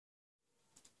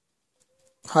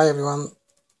Hi everyone,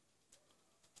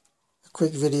 a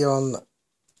quick video on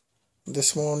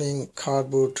this morning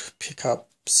carboot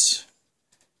pickups,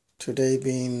 today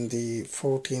being the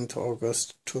 14th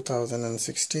August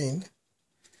 2016,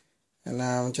 and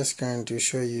I'm just going to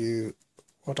show you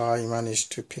what I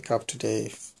managed to pick up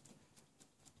today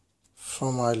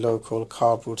from my local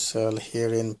carboot sale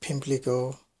here in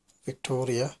Pimlico,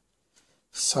 Victoria,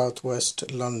 southwest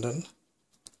London.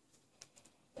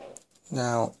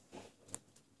 Now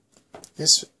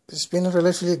it's been a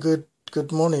relatively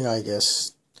good morning, I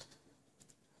guess.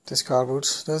 This car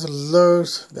boots, there's a load,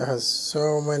 there has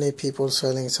so many people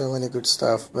selling so many good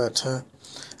stuff, but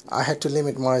I had to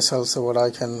limit myself so what I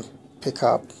can pick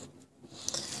up.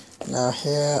 Now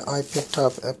here I picked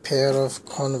up a pair of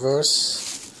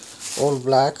Converse, all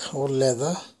black, all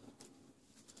leather.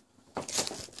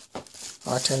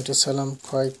 I tend to sell them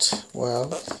quite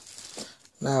well.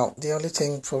 Now the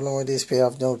only problem with this pair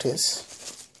I've noticed,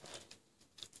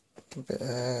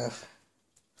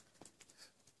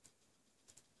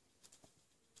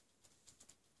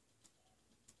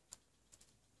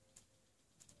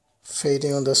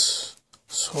 fading on the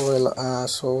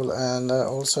sole and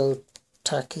also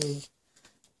tacky.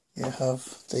 You have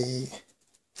the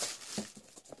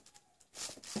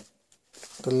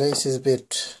lace is a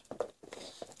bit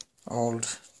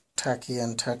old, tacky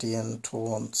and tatty and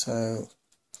torn, so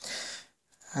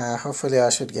hopefully I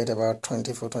should get about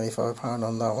 £24–25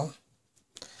 on that one.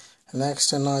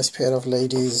 Next, a nice pair of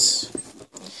ladies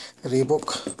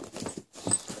Reebok.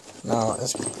 Now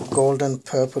it's golden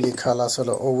purpley color, sort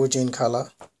of aubergine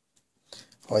color,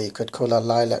 or you could call it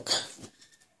lilac.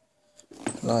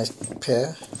 Nice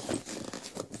pair.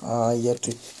 Yet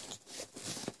to,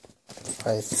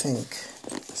 I think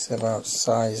it's about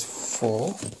size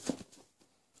 4.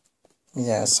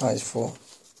 Yeah, size 4.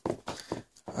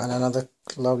 And another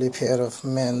lovely pair of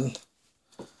men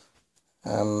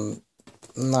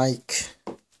Nike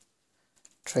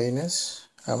trainers.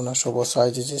 I'm not sure what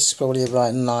size it is, probably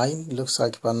about 9, looks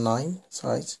like about 9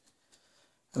 size.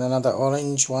 And another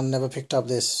orange one, never picked up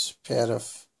this pair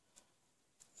of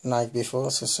Nike before,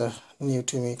 so it's new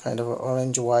to me, kind of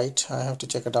orange white. I have to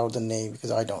check it out the name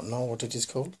because I don't know what it is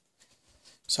called,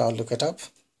 so I'll look it up.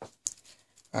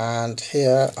 And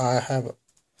here I have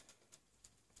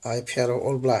a pair of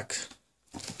all black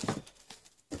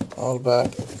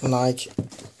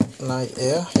Nike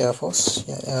Air Force,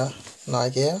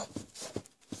 Nike Air.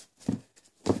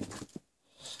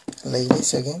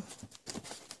 Ladies again.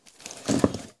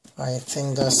 I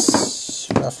think that's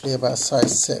roughly about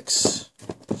size 6.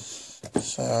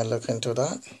 So I'll look into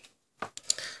that.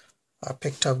 I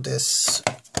picked up this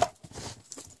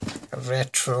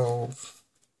retro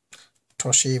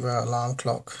Toshiba alarm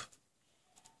clock.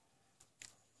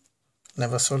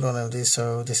 Never sold one of these,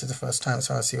 so this is the first time,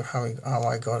 so I'll see how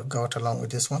I got along with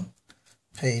this one.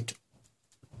 Paid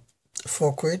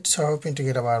 £4, so hoping to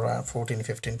get about around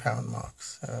 £14–15 mark.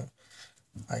 So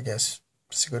I guess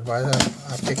it's a good buy.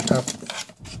 I picked up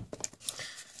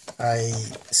a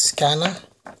scanner,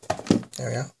 there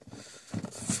we are,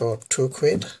 for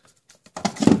 £2.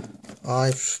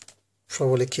 I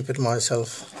probably keep it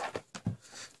myself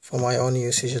for my own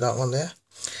usage, that one there.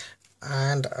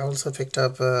 And I also picked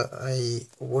up a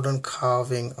wooden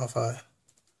carving of a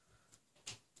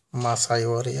Masai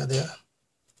warrior there,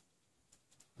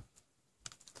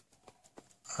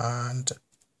 and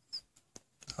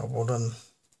a wooden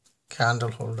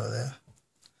candle holder there.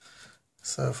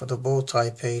 So for the both I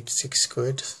paid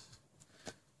 £6.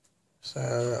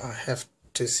 So I have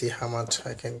to see how much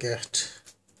I can get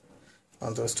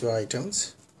on those two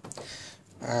items.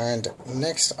 And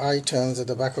next items at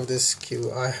the back of this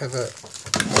queue, I have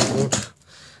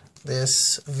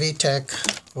this VTech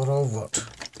robot.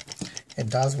 It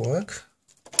does work.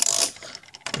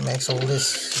 It makes all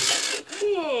this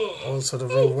all sort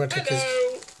of robotic.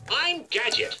 Hello, I'm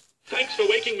Gadget. Thanks for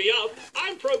waking me up.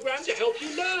 I'm programmed to help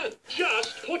you learn.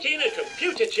 Just put in a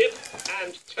computer chip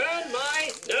and turn my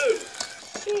nose.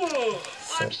 Oh,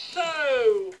 I'm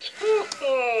so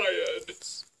tired.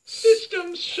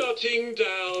 System's shutting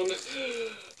down.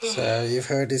 So you've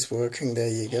heard it's working. There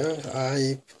you go.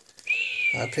 I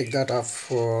picked that up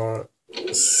for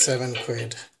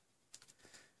 £7.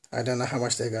 I don't know how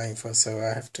much they're going for, so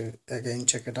I have to again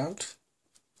check it out.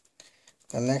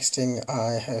 The next thing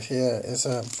I have here is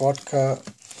a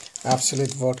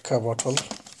Absolute vodka bottle.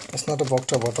 It's not a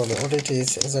vodka bottle. What it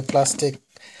is a plastic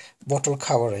bottle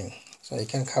covering. So you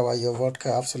can cover your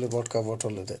Absolute vodka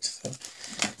bottle with it. So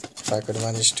if I could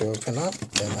manage to open up,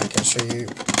 then I can show you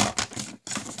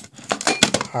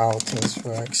how things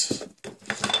works.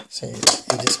 So it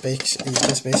just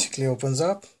basically opens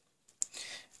up,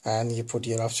 and you put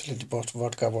your absolute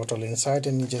vodka bottle inside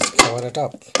and you just cover it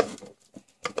up.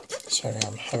 Sorry,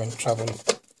 I'm having trouble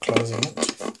closing it,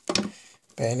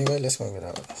 but anyway, let's move it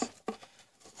over.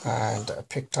 And I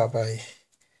picked up a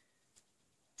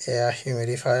air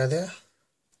humidifier there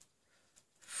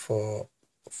for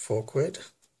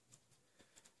 £4.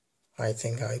 I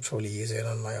think I probably use it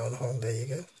on my own home. There you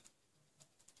go.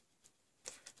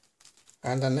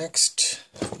 And the next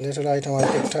little item I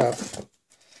picked up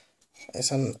is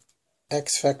an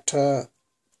X Factor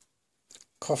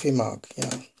coffee mug.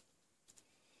 Yeah,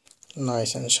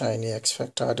 nice and shiny X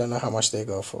Factor. I don't know how much they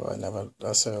go for. I never,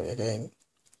 so again,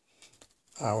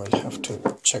 I will have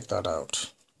to check that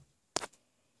out.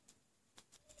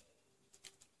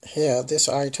 Here, this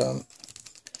item,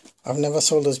 I've never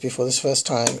sold this before. This first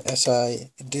time, as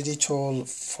a digital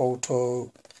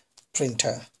photo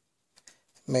printer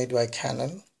made by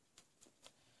Canon.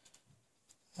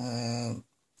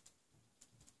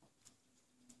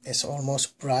 It's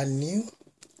almost brand new.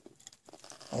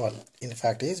 Well, in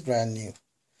fact, it is brand new,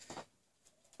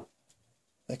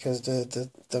 because the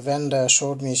vendor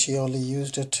showed me she only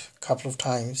used it a couple of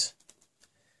times,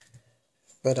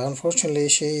 but unfortunately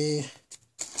she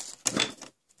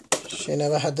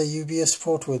never had the UBS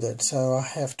port with it, so I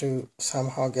have to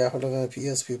somehow get hold of a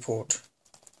USB port.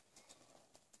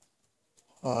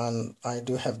 And I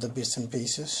do have the bits and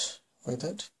pieces with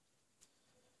it.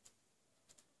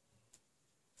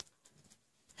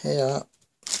 Here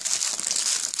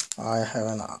I have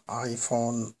an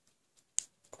iPhone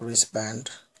wristband,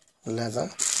 leather.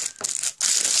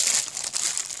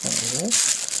 There it is.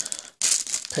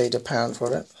 Paid £1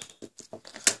 for it.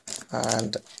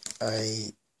 And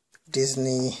a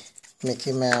Disney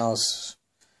Mickey Mouse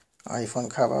iPhone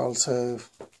cover, also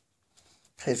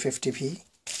paid 50p.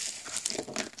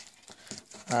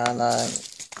 And a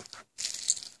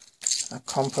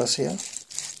compass here,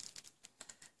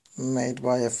 made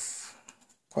by a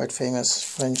quite famous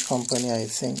French company, I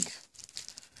think.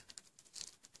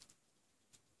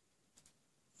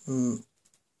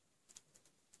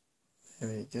 There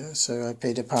we go. So I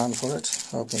paid £1 for it,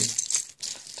 hoping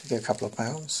to get a couple of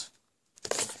pounds.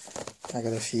 I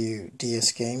got a few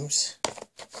DS games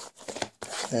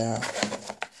there.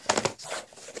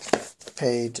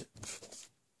 Paid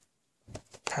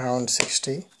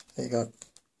 £1.60. They got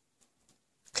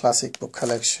classic book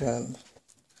collection,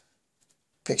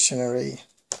 Pictionary,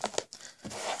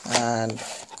 and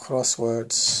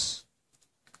crosswords.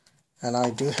 And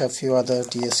I do have a few other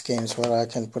DS games where I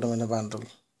can put them in a bundle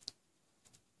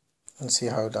and see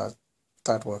how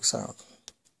that works out.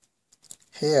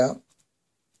 Here,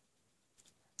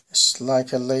 it's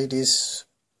like a lady's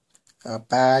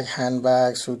bag,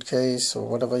 handbag, suitcase, or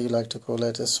whatever you like to call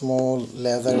it. A small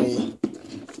leathery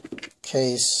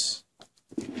case,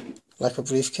 like a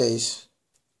briefcase.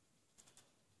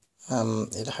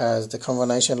 It has the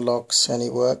combination locks and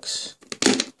it works.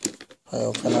 I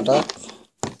open it up,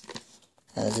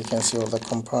 and as you can see, all the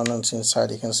components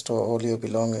inside. You can store all your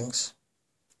belongings.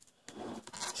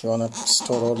 If you want to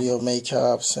store all your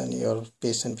makeups and your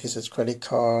bits and pieces, credit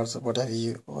cards, or whatever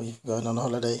or you're going on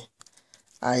holiday,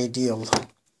 ideal.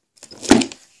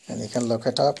 And you can look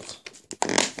it up,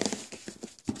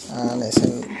 and it's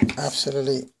in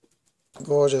absolutely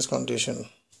gorgeous condition.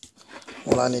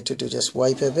 All I need to do is just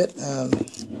wipe a bit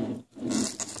and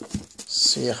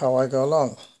see how I go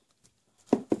along.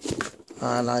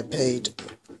 And I paid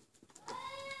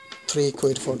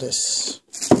 £3 for this.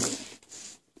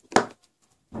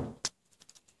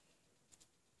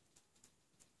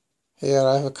 Here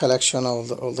I have a collection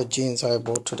of all the jeans I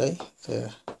bought today.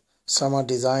 Some are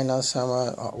designers, some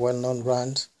are well-known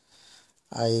brands.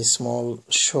 Small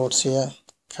shorts here,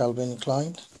 Calvin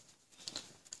Klein,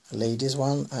 ladies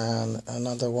one, and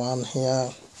another one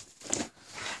here.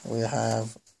 We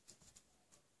have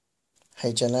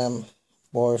H&M,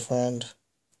 boyfriend,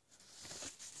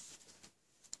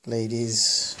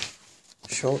 ladies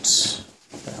shorts.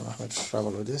 I'm having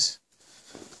trouble with this.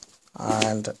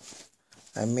 And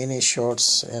a mini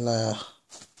shorts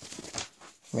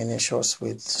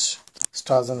with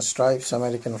stars and stripes,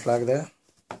 American flag there.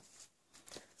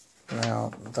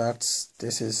 Now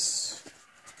this is,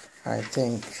 I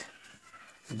think,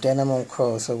 Denim &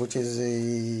 Co, so which is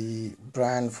a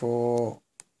brand for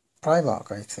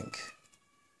Primark, I think.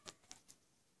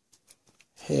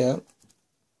 Here,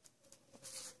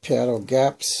 pair of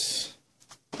Gaps,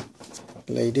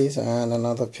 ladies, and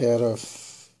another pair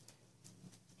of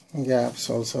Gaps,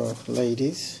 also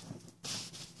ladies.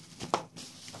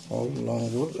 All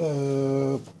long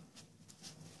wood.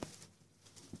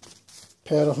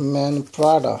 Pair of men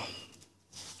Prada,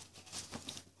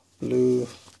 blue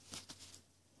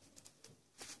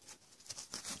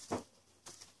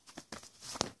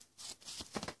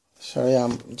Sorry,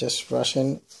 I'm just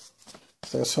rushing.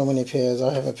 There are so many pairs.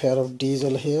 I have a pair of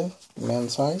diesel here, man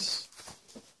size,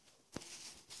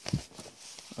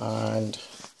 and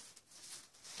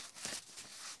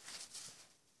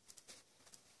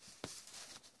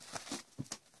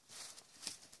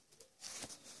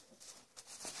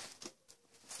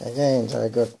again I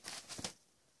got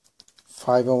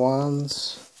fiber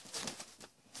ones,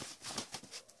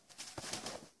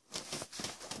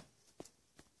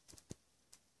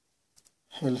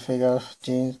 Hilfiger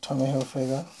jeans, Tommy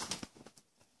Hilfiger,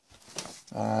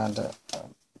 and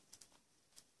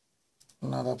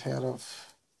another pair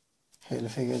of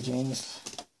Hilfiger jeans,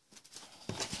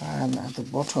 and at the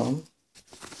bottom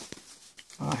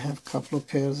I have a couple of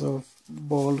pairs of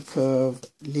bold curve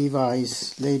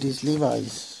Levi's, ladies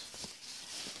Levi's,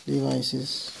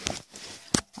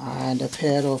 and a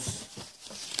pair of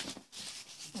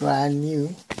brand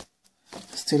new,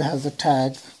 still has the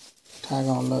tag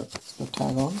on, look, the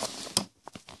tag on,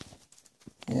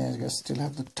 yeah, it still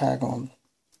have the tag on,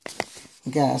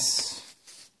 gas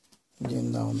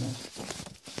jean down there.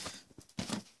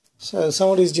 So some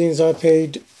of these jeans I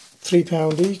paid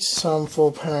 £3 each, some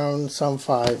 £4, some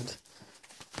 £5,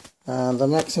 and the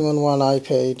maximum one I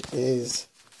paid is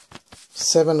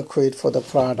 £7 for the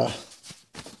Prada.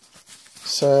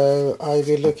 So I'll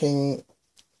be looking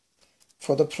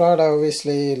for the Prada,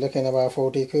 obviously looking about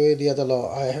 £40. The other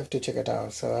lot I have to check it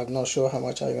out, so I'm not sure how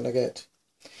much I'm gonna get.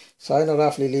 So I know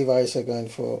roughly Levi's are going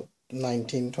for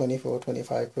 19, 24,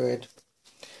 25 quid.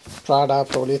 Prada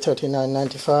probably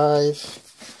 39.95,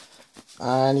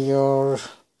 and your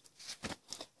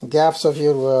Gaps of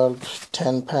your world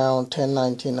 £10,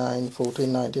 10.99,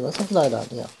 14.90, something like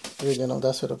that. Yeah, really,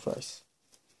 that sort of price.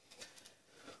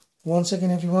 Once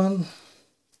again, everyone,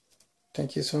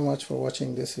 thank you so much for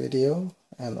watching this video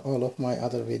and all of my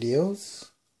other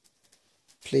videos.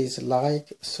 Please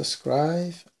like,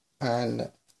 subscribe,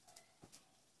 and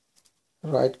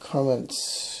write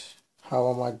comments.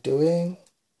 How am I doing?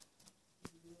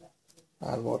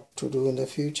 And what to do in the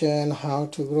future, and how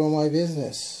to grow my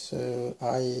business. So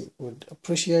I would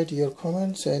appreciate your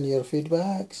comments and your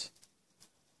feedbacks,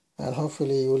 and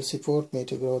hopefully you will support me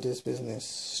to grow this business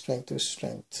strength to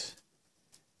strength.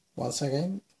 Once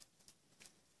again,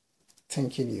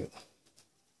 thanking you.